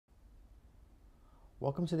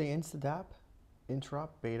Welcome to the Instadapp Interop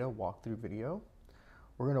Beta walkthrough video.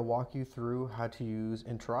 We're going to walk you through how to use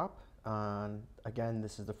Interop. Again,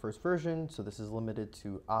 this is the first version, so this is limited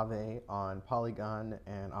to AAVE on Polygon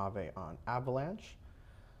and AAVE on Avalanche.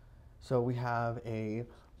 So we have a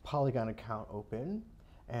Polygon account open,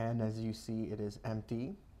 and as you see, it is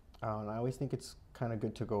empty. And I always think it's kind of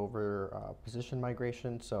good to go over position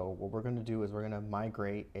migration. So what we're going to do is we're going to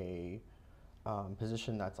migrate a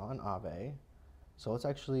position that's on AAVE. So let's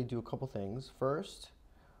actually do a couple things. First,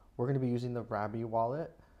 we're going to be using the Rabi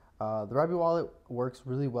wallet. The Rabi wallet works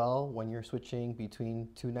really well when you're switching between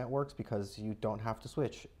two networks because you don't have to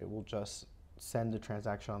switch. It will just send the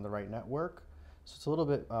transaction on the right network. So it's a little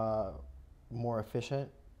bit more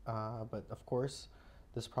efficient, but of course,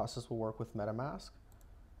 this process will work with MetaMask.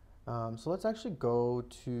 So let's actually go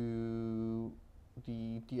to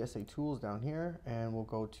the DSA tools down here and we'll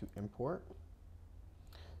go to import.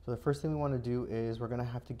 So the first thing we want to do is we're going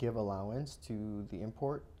to have to give allowance to the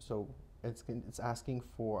import. So it's asking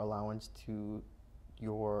for allowance to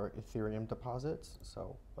your Ethereum deposits.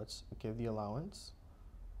 So let's give the allowance.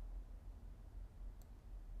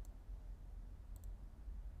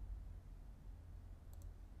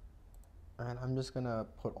 And I'm just going to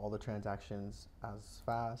put all the transactions as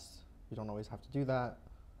fast. You don't always have to do that.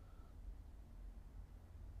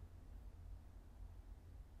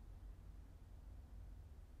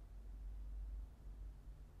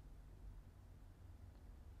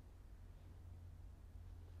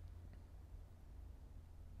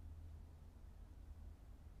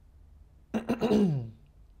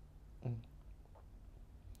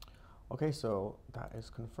 Okay, so that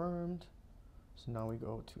is confirmed. So now we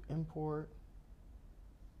go to import.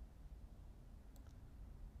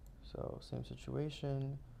 So same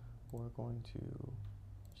situation. We're going to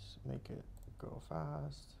just make it go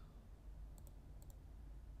fast.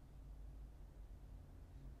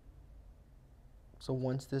 So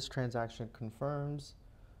once this transaction confirms,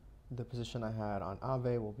 the position I had on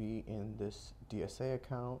AAVE will be in this DSA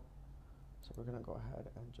account. So we're going to go ahead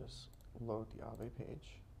and just load the AAVE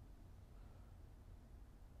page.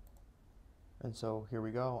 And so here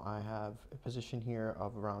we go. I have a position here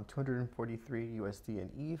of around 243 USD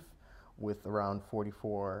in ETH with around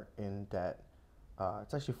 44 in debt.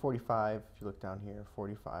 It's actually 45 if you look down here,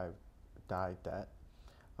 45 DAI debt.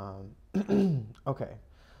 Okay,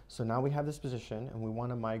 so now we have this position and we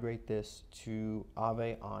want to migrate this to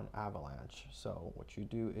AAVE on Avalanche. So what you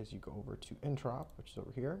do is you go over to Interop, which is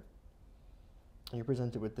over here. And you're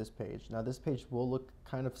presented with this page. Now this page will look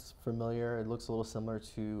kind of familiar. It looks a little similar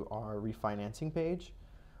to our refinancing page,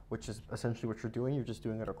 which is essentially what you're doing. You're just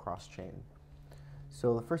doing it across chain.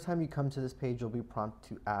 So the first time you come to this page, you'll be prompted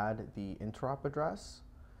to add the Interop address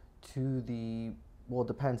to the, well, it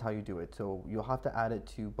depends how you do it. So you'll have to add it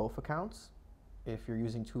to both accounts if you're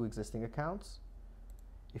using two existing accounts.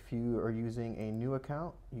 If you are using a new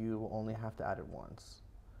account, you will only have to add it once.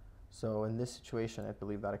 So in this situation, I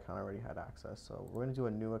believe that account already had access. So we're going to do a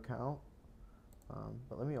new account,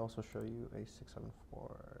 but let me also show you a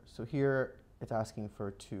 674. So here it's asking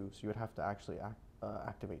for two, so you would have to actually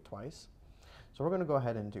activate twice. So we're going to go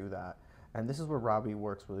ahead and do that. And this is where Rabi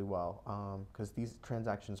works really well because these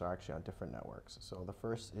transactions are actually on different networks. So the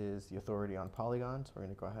first is the authority on Polygon, so we're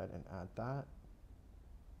going to go ahead and add that.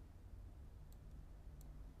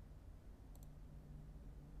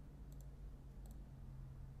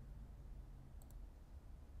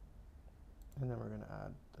 And then we're going to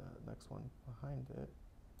add the next one behind it.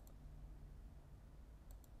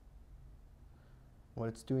 What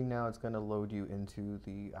it's doing now, it's going to load you into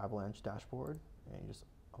the Avalanche dashboard, and you just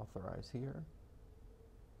authorize here.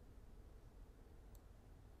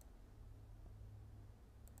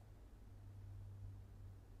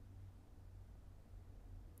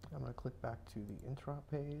 I'm going to click back to the Interop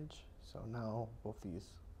page. So now both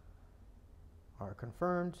these are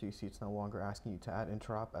confirmed. So you see it's no longer asking you to add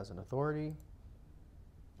Interop as an authority.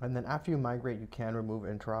 And then after you migrate, you can remove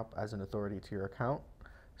Interop as an authority to your account.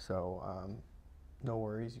 So no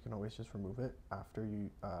worries, you can always just remove it after you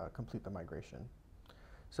complete the migration.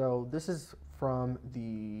 So this is from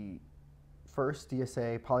the first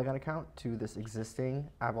DSA Polygon account to this existing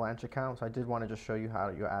Avalanche account. So I did want to just show you how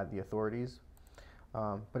you add the authorities.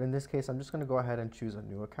 But in this case, I'm just going to go ahead and choose a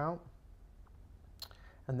new account.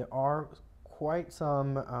 And there are quite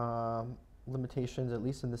some limitations, at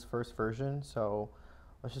least in this first version. So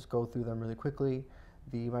let's just go through them really quickly.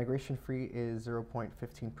 The migration fee is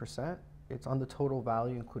 0.15%. It's on the total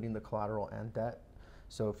value, including the collateral and debt.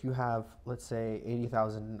 So if you have, let's say,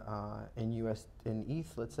 80,000 in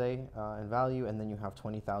ETH, let's say, in value, and then you have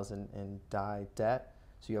 20,000 in DAI debt,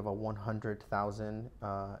 So you have a 100,000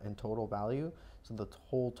 in total value. So the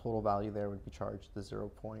whole total value there would be charged the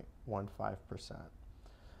 0.15%.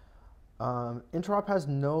 Interop has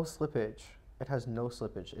no slippage. It has no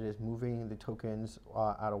slippage. It is moving the tokens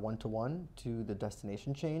at a one-to-one to the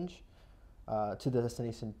destination change, to the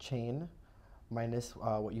destination chain, minus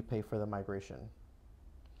what you pay for the migration.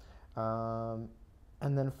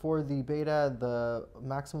 And then for the beta, the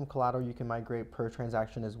maximum collateral you can migrate per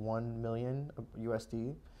transaction is 1 million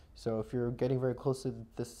USD. So if you're getting very close to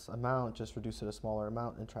this amount, just reduce it a smaller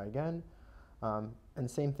amount and try again. And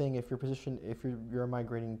same thing, if you're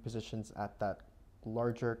migrating positions at that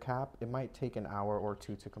larger cap, it might take an hour or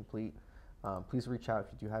two to complete. Please reach out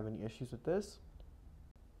if you do have any issues with this.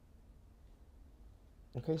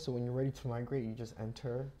 Okay, so when you're ready to migrate, you just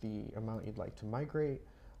enter the amount you'd like to migrate.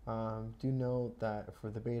 Do note that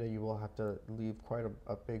for the beta, you will have to leave quite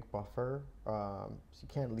a big buffer. So you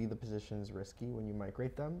can't leave the positions risky when you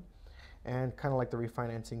migrate them. And kind of like the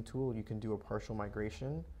refinancing tool, you can do a partial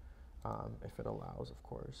migration if it allows, of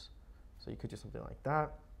course. So you could do something like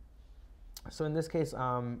that. So in this case,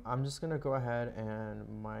 I'm just going to go ahead and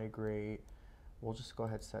migrate. We'll just go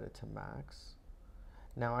ahead and set it to max.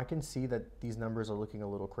 Now I can see that these numbers are looking a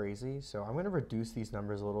little crazy, so I'm going to reduce these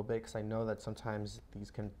numbers a little bit because I know that sometimes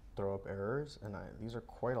these can throw up errors, and these are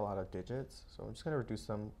quite a lot of digits. So I'm just going to reduce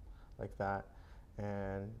them like that,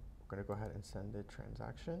 and we're going to go ahead and send the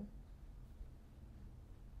transaction.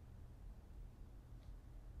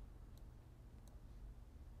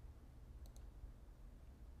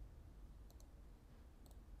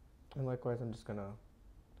 And likewise, I'm just going to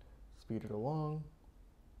speed it along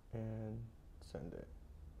and send it.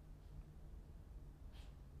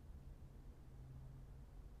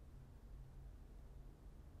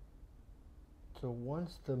 So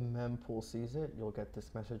once the mempool sees it, you'll get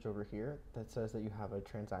this message over here that says that you have a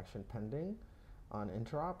transaction pending on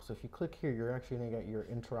Interop. So if you click here, you're actually going to get your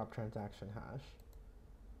Interop transaction hash.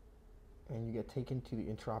 And you get taken to the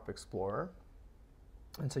Interop Explorer.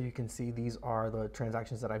 And so you can see these are the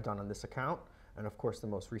transactions that I've done on this account. And of course, the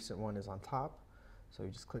most recent one is on top. So you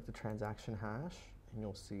just click the transaction hash, and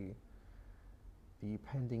you'll see the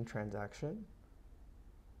pending transaction.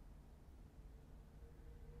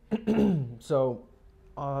 So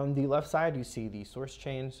on the left side, you see the source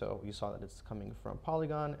chain. So you saw that it's coming from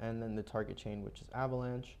Polygon, and then the target chain, which is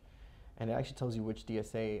Avalanche. And it actually tells you which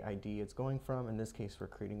DSA ID it's going from. In this case, we're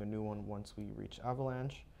creating a new one once we reach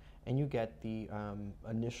Avalanche. And you get the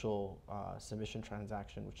initial submission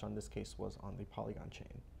transaction, which on this case was on the Polygon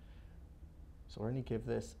chain. So we're going to give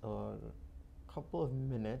this a couple of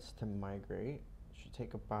minutes to migrate. It should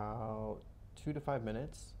take about 2 to 5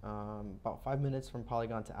 minutes, about 5 minutes from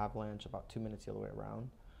Polygon to Avalanche, about 2 minutes the other way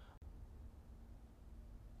around.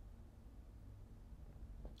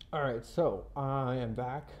 All right, so I am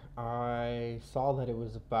back. I saw that it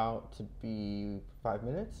was about to be 5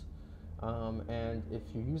 minutes. And if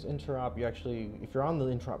you use Interop, if you're on the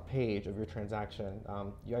Interop page of your transaction,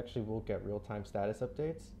 you actually will get real-time status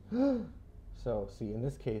updates. So see, in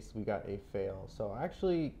this case, we got a fail. So I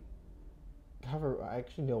actually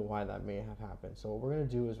know why that may have happened. So what we're going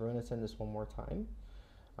to do is we're going to send this one more time.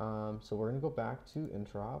 So we're going to go back to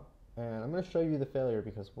Interop, and I'm going to show you the failure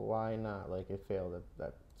because why not? Like, it failed.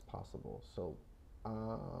 That's possible. So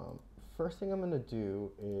first thing I'm going to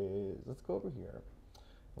do is let's go over here.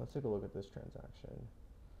 Let's take a look at this transaction.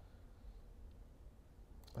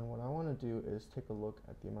 And what I want to do is take a look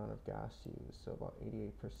at the amount of gas used, so about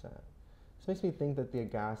 88%. This makes me think that the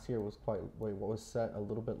gas here was what was set a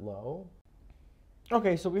little bit low.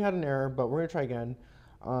 Okay, so we had an error, but we're going to try again.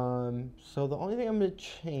 So the only thing I'm going to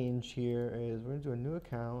change here is we're going to do a new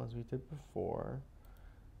account as we did before.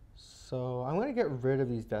 So I'm going to get rid of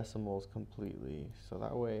these decimals completely. So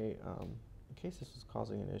that way, in case this was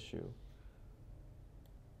causing an issue.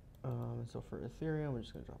 So for Ethereum, we're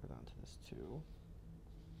just going to drop it down to this 2.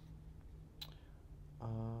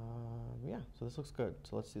 Yeah, so this looks good.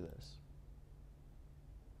 So let's do this.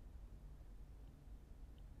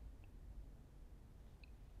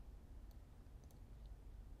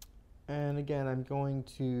 And again, I'm going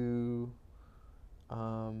to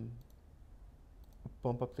bump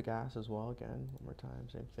up the gas as well again, one more time,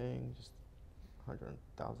 same thing, just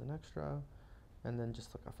 100,000 extra, and then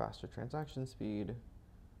just like a faster transaction speed,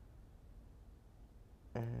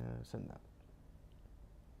 and send that.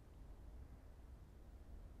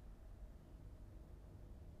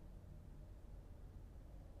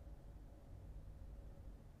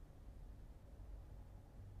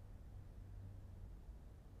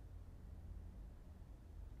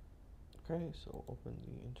 Okay, so open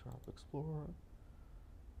the Interop Explorer.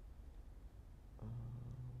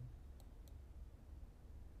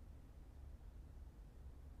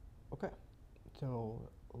 Okay, so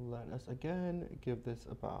let us again give this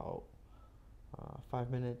about 5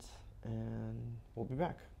 minutes and we'll be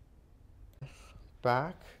back.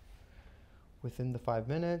 Back within the 5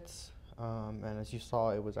 minutes, and as you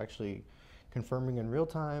saw, it was actually confirming in real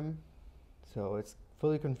time. So it's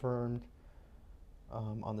fully confirmed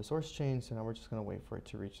on the source chain. So now we're just going to wait for it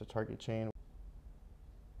to reach the target chain.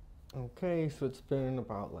 Okay, so it's been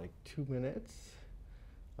about like 2 minutes.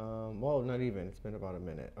 Well, not even, it's been about a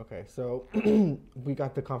minute. Okay, so we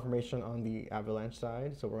got the confirmation on the Avalanche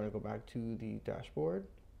side. So we're going to go back to the dashboard.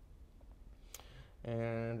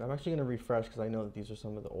 And I'm actually going to refresh because I know that these are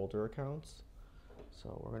some of the older accounts.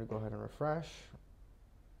 So we're going to go ahead and refresh.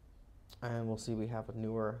 And we'll see we have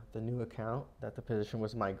the new account that the position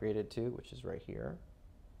was migrated to, which is right here.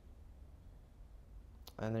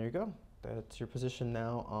 And there you go. That's your position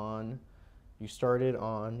now on, you started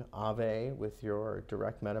on AAVE with your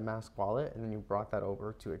direct MetaMask wallet, and then you brought that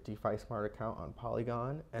over to a DeFi Smart account on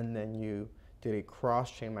Polygon, and then you did a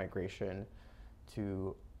cross-chain migration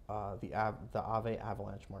to the AAVE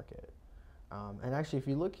Avalanche market. And actually, if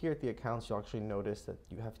you look here at the accounts, you'll actually notice that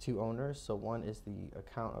you have two owners. So one is the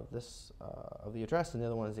account of this of the address, and the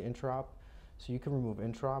other one is the Interop. So you can remove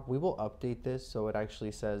Interop. We will update this so it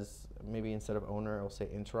actually says, maybe instead of owner, it will say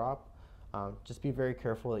Interop. Just be very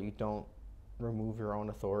careful that you don't remove your own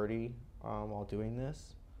authority while doing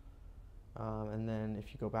this. And then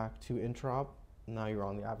if you go back to Interop, now you're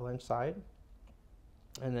on the Avalanche side.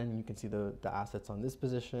 And then you can see the assets on this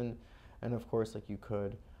position. And of course, like you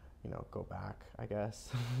could, go back, I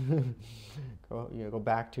guess. go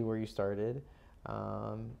back to where you started.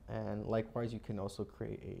 And likewise, you can also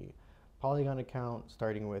create a Polygon account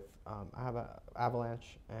starting with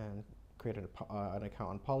Avalanche and create an account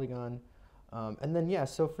on Polygon. And then, yeah,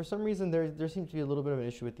 so for some reason, there seems to be a little bit of an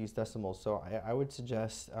issue with these decimals. So I would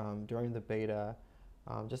suggest during the beta,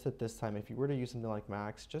 just at this time, if you were to use something like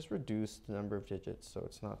max, just reduce the number of digits so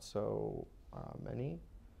it's not so many.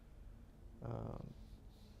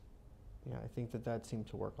 Yeah, I think that seemed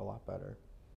to work a lot better.